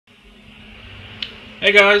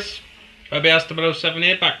Hey guys, woodlin37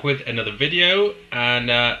 here, back with another video, and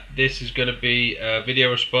this is going to be a video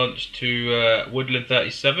response to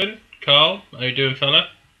woodlin37. Carl, how you doing, fella?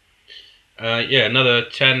 Yeah, another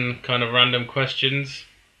 10 kind of random questions.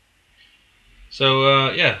 So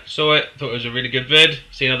yeah, saw it, thought it was a really good vid,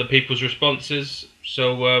 seen other people's responses,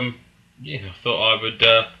 so yeah, I thought I would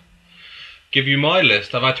give you my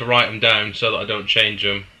list. I've had to write them down so that I don't change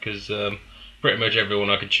them, because pretty much everyone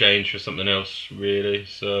I could change for something else, really.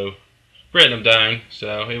 So, written them down.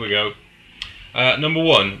 So here we go. Number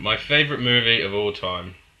 1, my favourite movie of all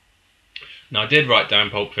time. Now I did write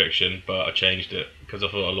down Pulp Fiction, but I changed it because I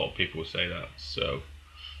thought a lot of people would say that. So,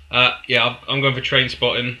 yeah, I'm going for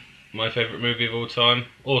Trainspotting. My favourite movie of all time.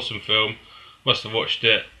 Awesome film. Must have watched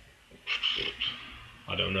it,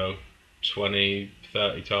 I don't know, 20,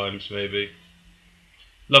 30 times maybe.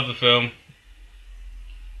 Love the film.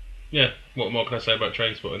 Yeah, what more can I say about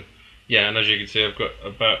Trainspotting? Yeah, and as you can see, I've got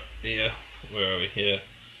about here. Where are we? Here.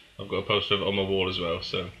 I've got a poster of it on my wall as well.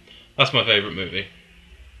 So that's my favourite movie.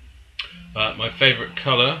 My favourite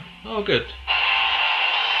colour. Oh, good.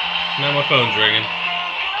 Now my phone's ringing.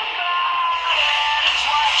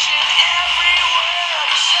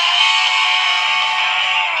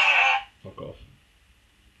 Fuck off.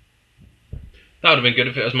 That would have been good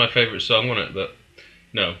if it was my favourite song, wouldn't it? But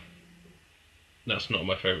no. That's not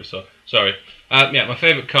my favourite song. Sorry. Yeah, my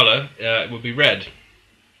favourite colour would be red.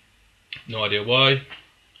 No idea why.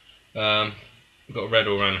 I've got red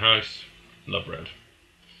all around the house. Love red.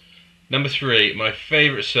 Number 3, my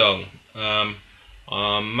favourite song.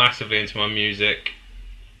 I'm massively into my music,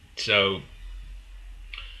 so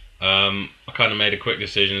I kind of made a quick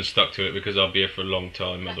decision and stuck to it because I'll be here for a long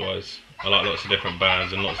time otherwise. I like lots of different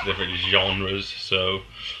bands and lots of different genres. So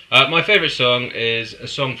my favourite song is A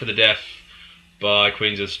Song for the Deaf by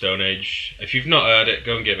Queens of the Stone Age. If you've not heard it,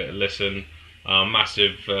 go and give it a listen. I'm a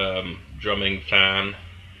massive drumming fan,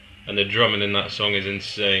 and the drumming in that song is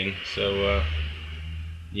insane. So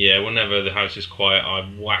yeah, whenever the house is quiet, I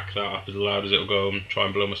whack that up as loud as it'll go and try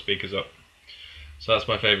and blow my speakers up. So that's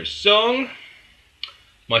my favourite song.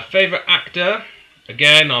 My favourite actor,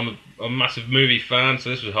 again, I'm a massive movie fan, so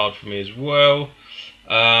this was hard for me as well.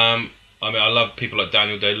 I mean, I love people like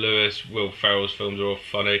Daniel Day-Lewis. Will Ferrell's films are all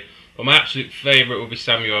funny. But my absolute favourite will be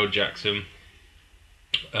Samuel L. Jackson.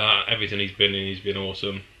 Everything he's been in, he's been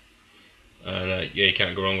awesome. And yeah, you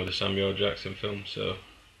can't go wrong with a Samuel L. Jackson film, so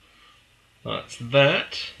that's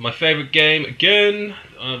that. My favourite game, again,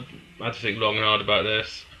 I had to think long and hard about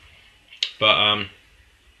this. But I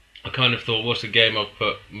kind of thought, what's the game I've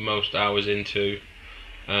put most hours into?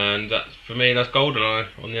 And that, for me, that's GoldenEye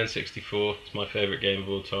on the N64. It's my favourite game of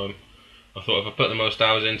all time. I thought if I put the most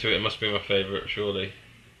hours into it, it must be my favourite, surely.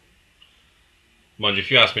 Mind you,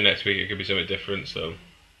 if you ask me next week, it could be something different. So,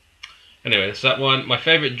 anyway, that's that one. My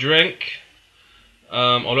favourite drink.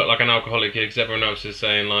 I look like an alcoholic here because everyone else is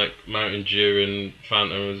saying like Mountain Dew and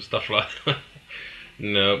Fanta and stuff like that.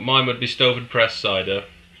 No, mine would be Stove Press cider.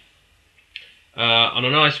 On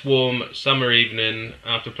a nice warm summer evening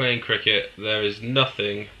after playing cricket, there is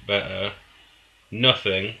nothing better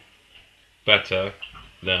than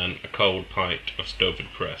a cold pint of Stove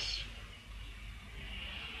Press.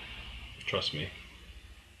 Trust me.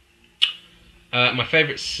 My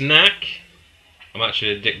favourite snack, I'm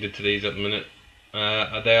actually addicted to these at the minute.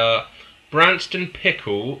 They are Branston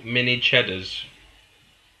Pickle Mini Cheddars.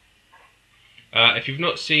 If you've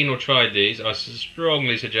not seen or tried these, I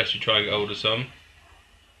strongly suggest you try and get hold of some.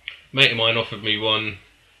 A mate of mine offered me one.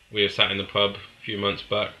 We were sat in the pub a few months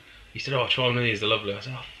back. He said, "Oh, try one of these, they're lovely." I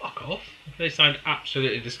said, "Oh, fuck off. They sound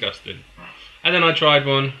absolutely disgusting." And then I tried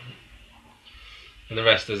one, and the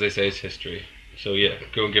rest, as they say, is history. So yeah,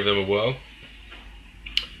 go and give them a whirl.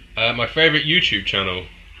 My favourite YouTube channel.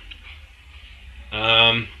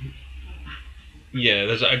 Yeah,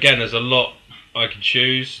 there's a lot I could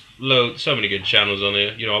choose. So many good channels on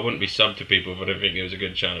here. You know, I wouldn't be subbed to people if I didn't think it was a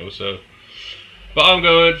good channel. So, but I'm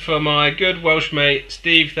going for my good Welsh mate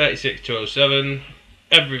Steve36207.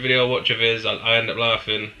 Every video I watch of his, I end up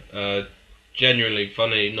laughing. Genuinely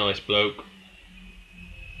funny, nice bloke.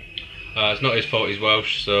 It's not his fault he's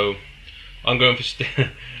Welsh, so I'm going for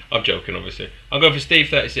I'm joking, obviously. I'm going for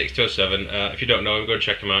Steve36207. If you don't know him, go and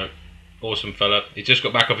check him out. Awesome fella. He's just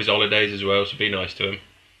got back off his holidays as well, so be nice to him.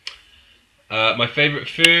 My favourite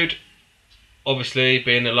food, obviously,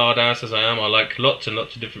 being a lard ass as I am, I like lots and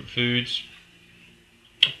lots of different foods.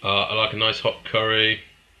 I like a nice hot curry,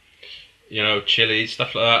 you know, chili,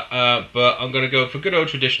 stuff like that. But I'm going to go for good old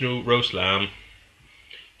traditional roast lamb.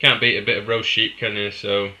 Can't beat a bit of roast sheep, can you?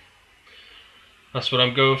 So that's what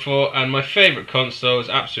I'm going for. And my favourite console, is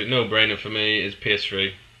absolute no-brainer for me, is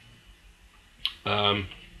PS3. I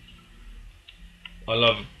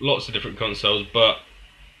love lots of different consoles, but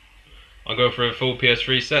I'll go for a full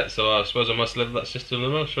PS3 set, so I suppose I must love that system the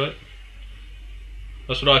most, right?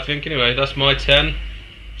 That's what I think anyway. That's my 10.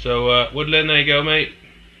 So Woodland, there you go, mate.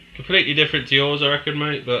 Completely different to yours, I reckon,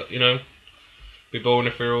 mate, but you know, be boring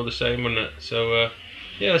if we were all the same, wouldn't it? So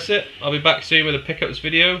yeah, that's it. I'll be back soon with a pickups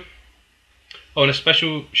video. Oh, and a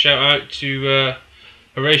special shout out to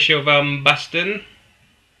Horatio Van Basten.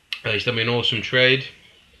 He's done me an awesome trade.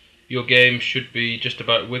 Your game should be just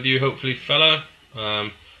about with you, hopefully, fella.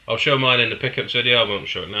 I'll show mine in the pickups video. I won't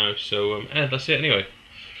show it now. So yeah, that's it anyway.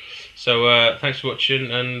 So thanks for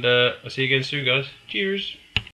watching, and I'll see you again soon, guys. Cheers.